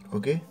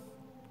 Okay,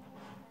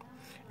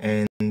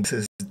 and this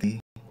is the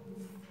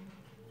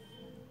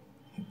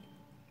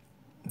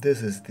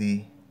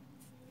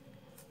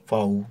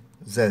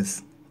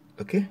fauces.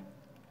 Okay,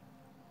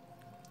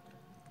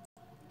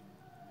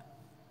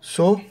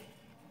 so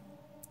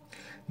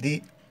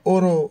the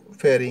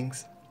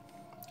oropharynx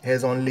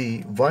has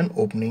only one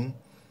opening,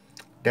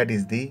 that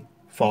is the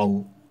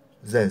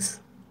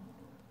fauces.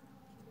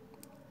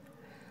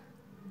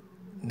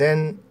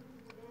 Then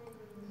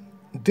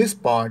this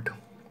part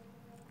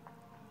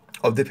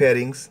of the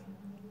pharynx,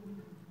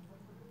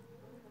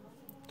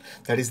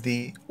 that is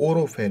the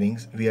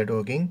oropharynx we are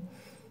talking,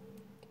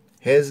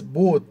 has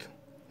both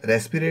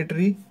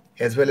respiratory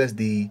as well as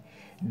the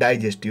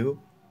digestive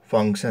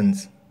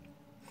functions,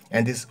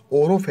 and this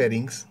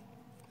oropharynx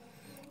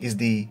is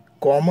the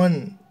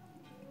common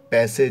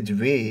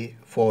passageway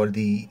for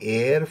the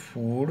air,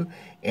 food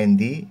and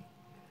the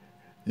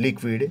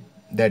liquid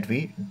that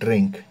we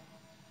drink.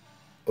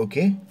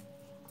 Okay,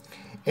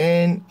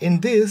 and in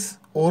this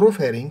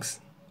oropharynx,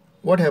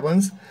 what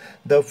happens,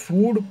 the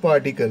food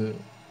particle,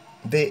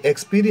 they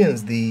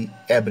experience the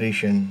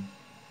abrasion.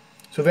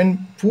 So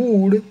when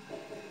food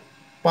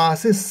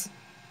passes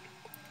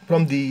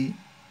from the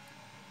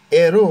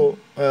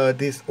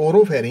this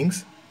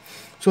oropharynx,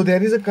 so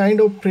there is a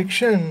kind of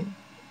friction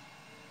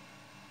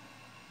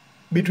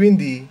between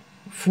the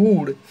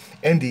food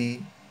and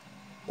the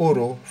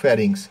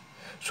oropharynx.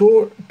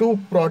 So to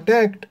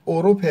protect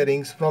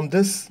oropharynx from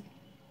this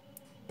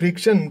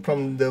friction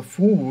from the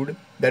food,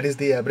 that is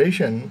the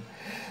abrasion,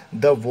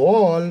 the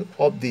wall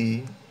of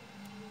the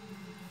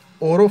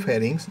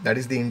oropharynx, that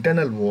is the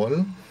internal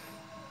wall,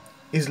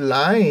 is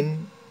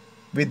lined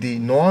with the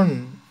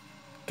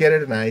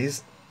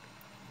non-keratinized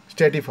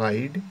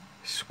stratified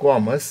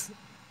squamous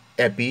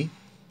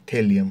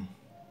epithelium.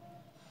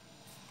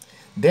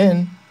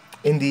 Then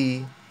in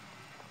the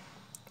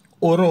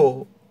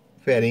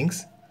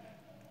oropharynx,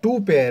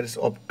 two pairs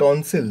of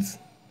tonsils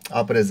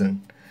are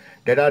present,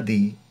 that are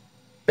the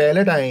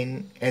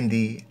palatine and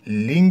the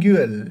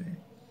lingual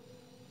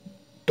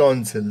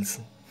tonsils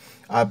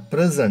are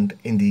present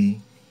in the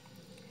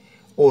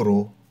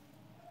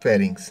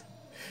oropharynx.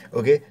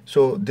 Okay,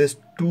 so this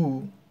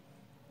two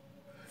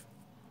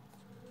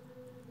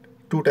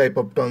type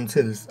of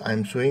tonsils I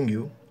am showing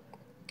you,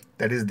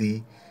 that is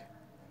the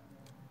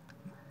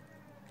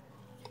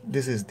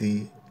this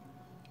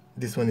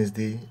one is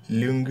the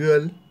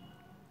lingual,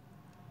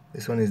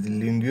 this one is the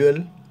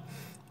lingual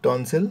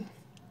tonsil.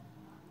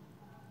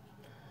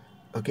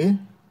 Okay,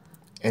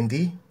 and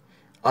the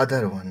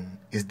other one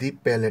is the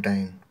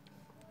palatine.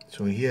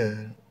 So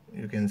here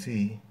you can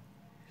see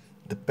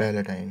the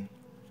palatine.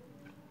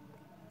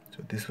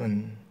 So this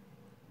one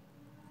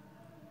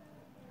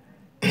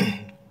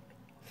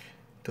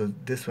so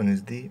this one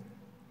is the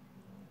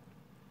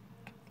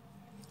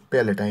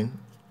palatine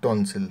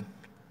tonsil.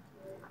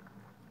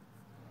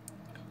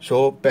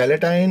 So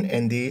palatine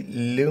and the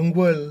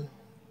lingual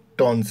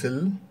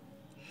tonsil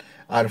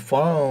are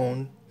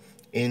found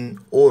in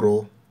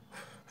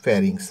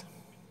oropharynx.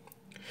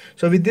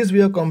 So with this we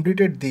have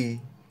completed the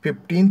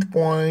 15th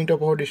point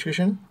of our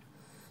discussion.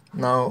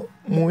 Now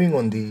moving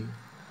on the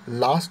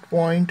last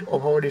point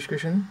of our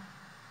discussion.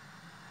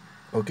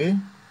 Okay,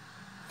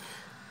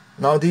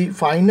 now the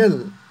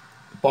final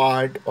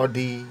part or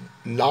the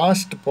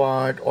last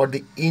part or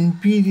the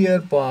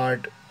inferior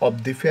part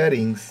of the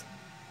pharynx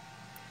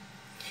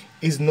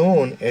is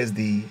known as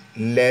the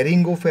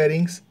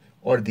laryngopharynx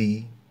or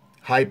the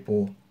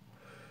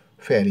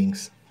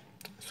hypopharynx.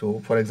 So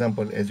for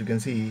example, as you can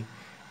see,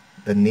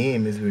 the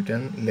name is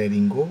written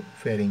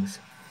laryngopharynx.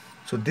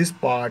 So this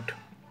part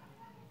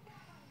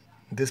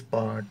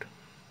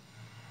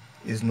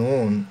is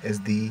known as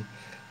the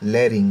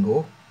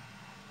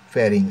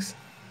laryngopharynx.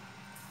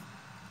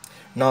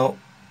 Now,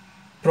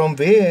 from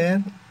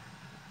where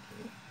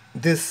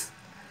this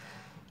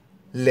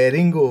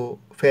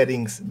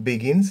laryngopharynx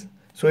begins?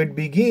 So it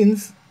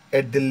begins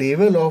at the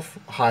level of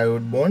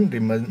hyoid bone.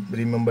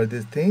 Remember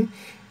this thing,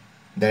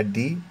 that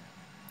the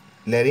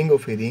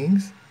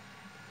laryngopharynx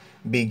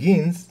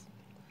begins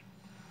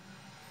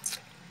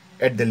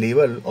at the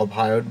level of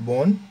hyoid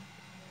bone,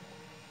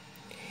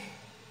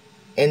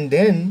 and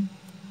then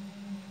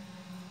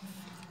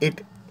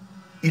it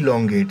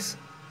elongates.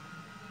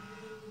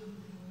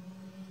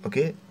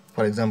 Okay,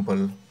 for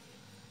example,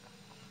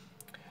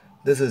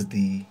 this is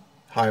the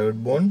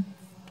hyoid bone.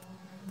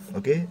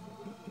 Okay,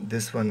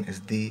 this one is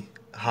the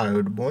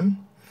hyoid bone,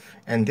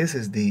 and this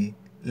is the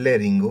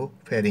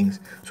laryngopharynx.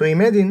 So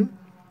imagine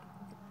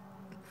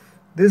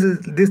this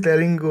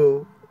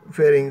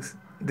laryngopharynx,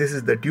 this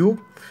is the tube,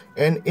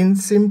 and in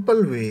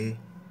simple way,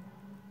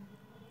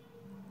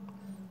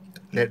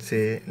 let's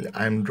say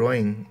I'm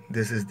drawing,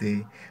 this is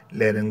the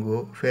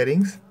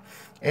laryngopharynx,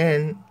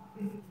 and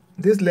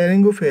this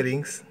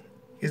laryngopharynx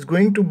is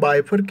going to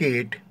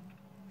bifurcate,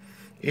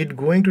 it's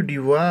going to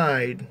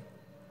divide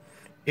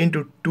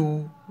into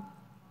two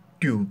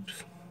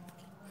tubes.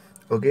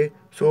 Okay,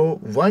 so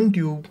one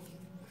tube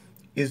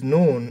is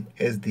known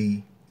as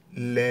the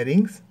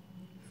larynx.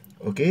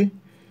 Okay,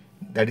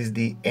 that is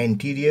the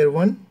anterior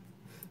one.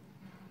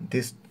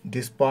 This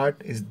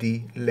part is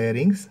the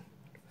larynx,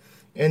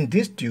 and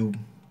this tube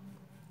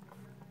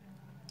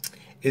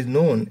is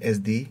known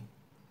as the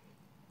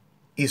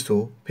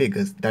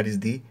esophagus, that is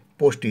the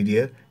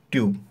posterior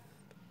tube.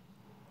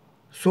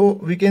 So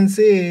we can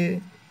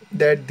say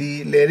that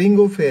the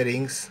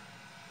laryngopharynx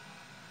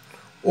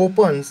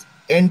opens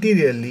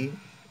anteriorly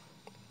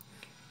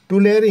to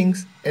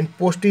larynx and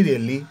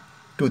posteriorly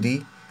to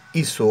the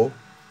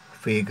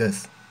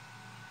esophagus.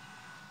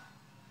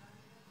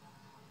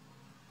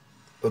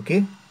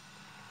 Okay,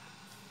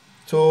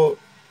 so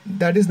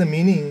that is the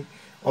meaning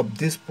of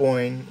this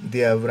point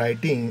they are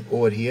writing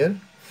over here.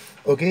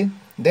 Okay,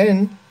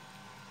 then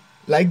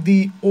like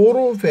the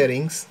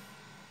oropharynx,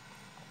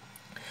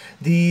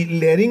 the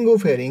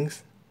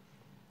laryngopharynx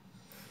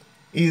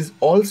is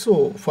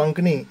also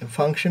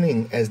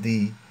functioning as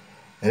the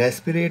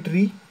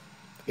respiratory.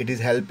 It is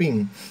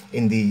helping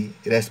in the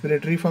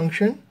respiratory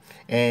function,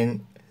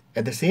 and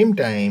at the same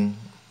time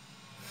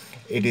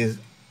it is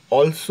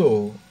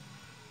also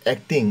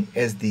acting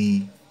as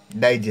the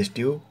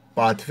digestive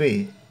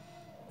pathway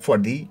for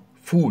the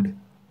food.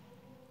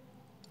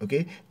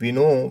 Okay, we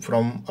know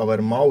from our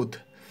mouth,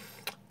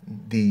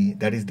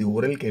 that is the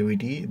oral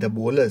cavity, the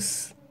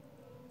bolus,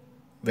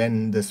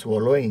 when the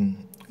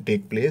swallowing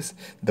take place,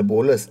 the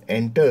bolus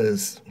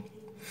enters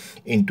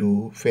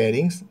into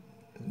pharynx.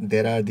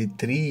 There are the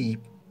three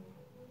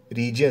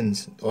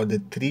regions or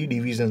the three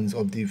divisions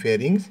of the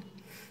pharynx,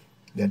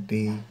 that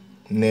the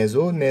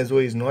naso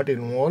is not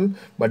involved,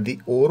 but the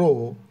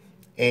oro,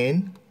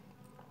 and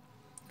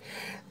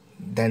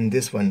then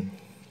this one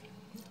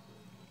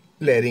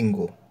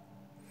laryngo.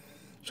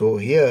 So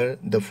here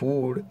the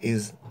food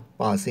is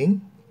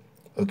passing,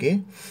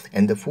 okay,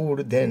 and the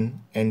food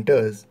then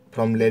enters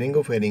from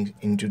laryngopharynx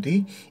into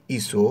the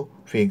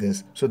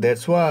esophagus. So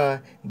that's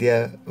why they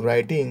are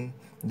writing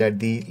that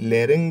the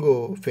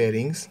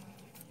laryngopharynx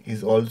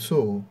is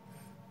also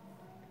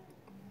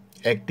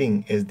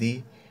acting as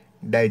the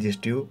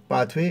digestive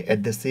pathway.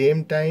 At the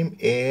same time,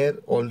 air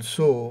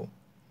also,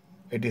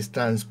 it is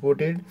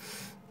transported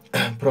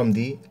from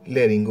the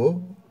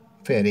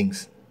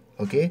laryngopharynx.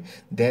 Okay,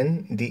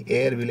 then the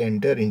air will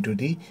enter into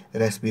the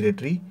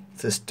respiratory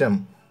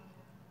system,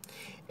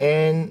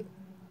 and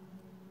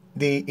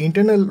the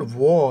internal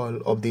wall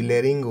of the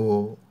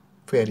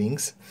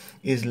laryngopharynx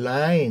is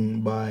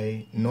lined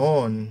by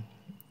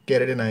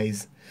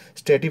non-keratinized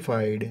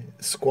stratified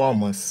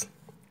squamous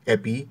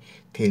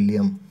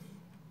epithelium.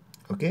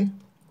 Okay,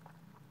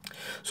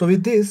 so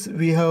with this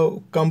we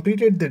have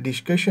completed the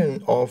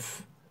discussion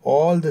of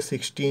all the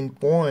 16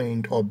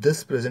 points of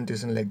this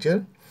presentation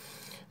lecture.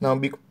 Now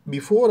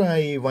before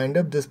I wind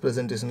up this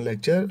presentation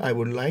lecture, I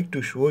would like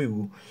to show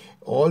you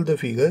all the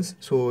figures,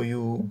 so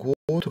you go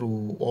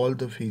through all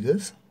the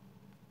figures.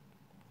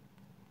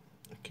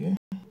 Okay,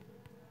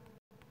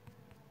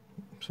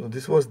 so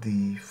this was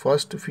the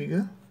first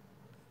figure.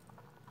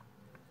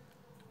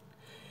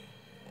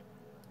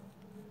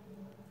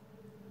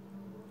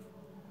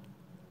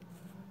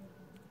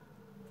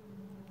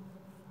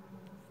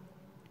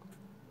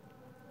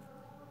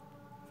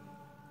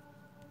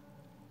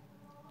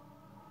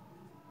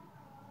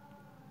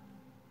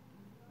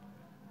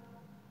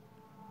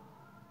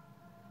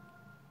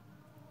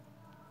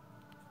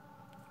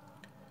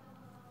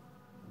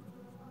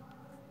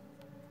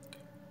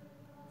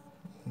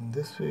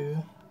 This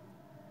figure.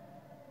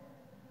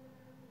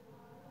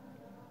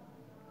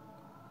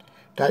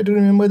 Try to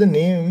remember the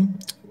name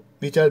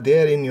which are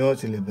there in your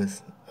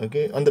syllabus.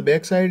 Okay, on the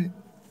back side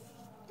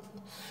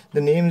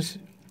the names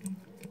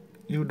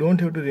you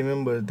don't have to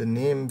remember the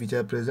name which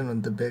are present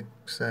on the back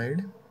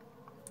side.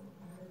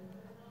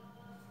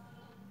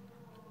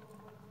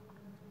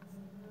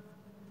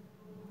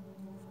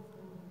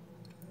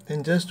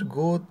 Then just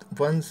go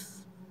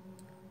once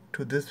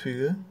to this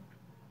figure.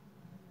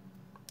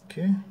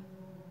 Okay,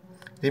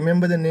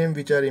 remember the name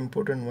which are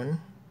important one.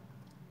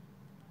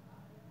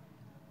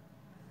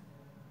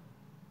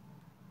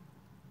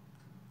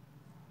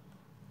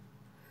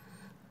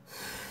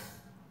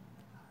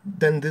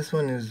 Then this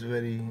one is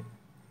very,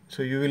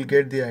 so you will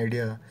get the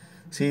idea.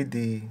 See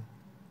the,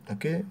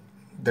 okay,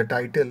 the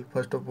title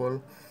first of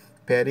all,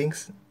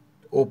 Pharynx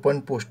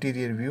open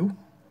posterior view.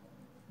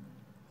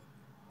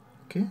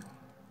 Okay,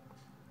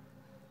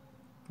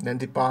 then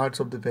the parts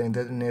of the pharynx,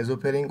 that is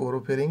nasopharynx,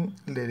 oropharynx,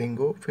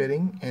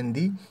 laryngopharynx, and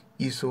the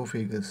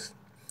esophagus.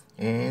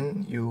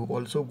 And you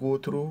also go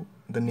through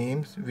the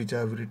names which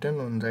are written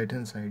on right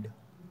hand side.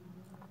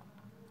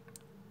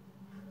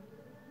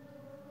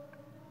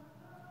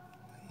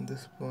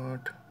 This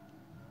part,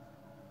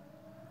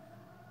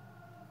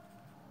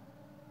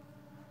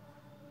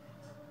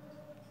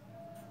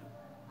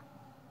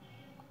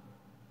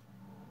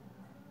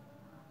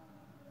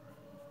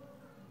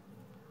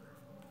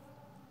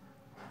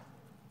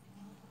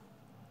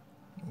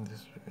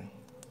 this way.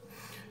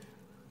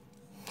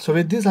 So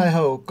with this I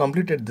have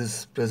completed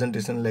this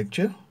presentation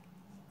lecture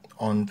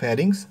on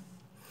pharynx.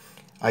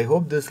 I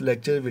hope this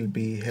lecture will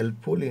be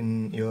helpful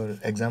in your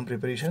exam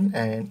preparation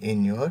and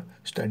in your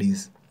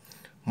studies.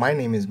 My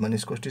name is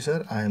Manish Kosti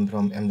sir. I am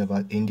from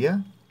Ahmedabad,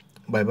 India.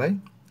 Bye bye.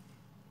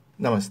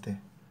 Namaste.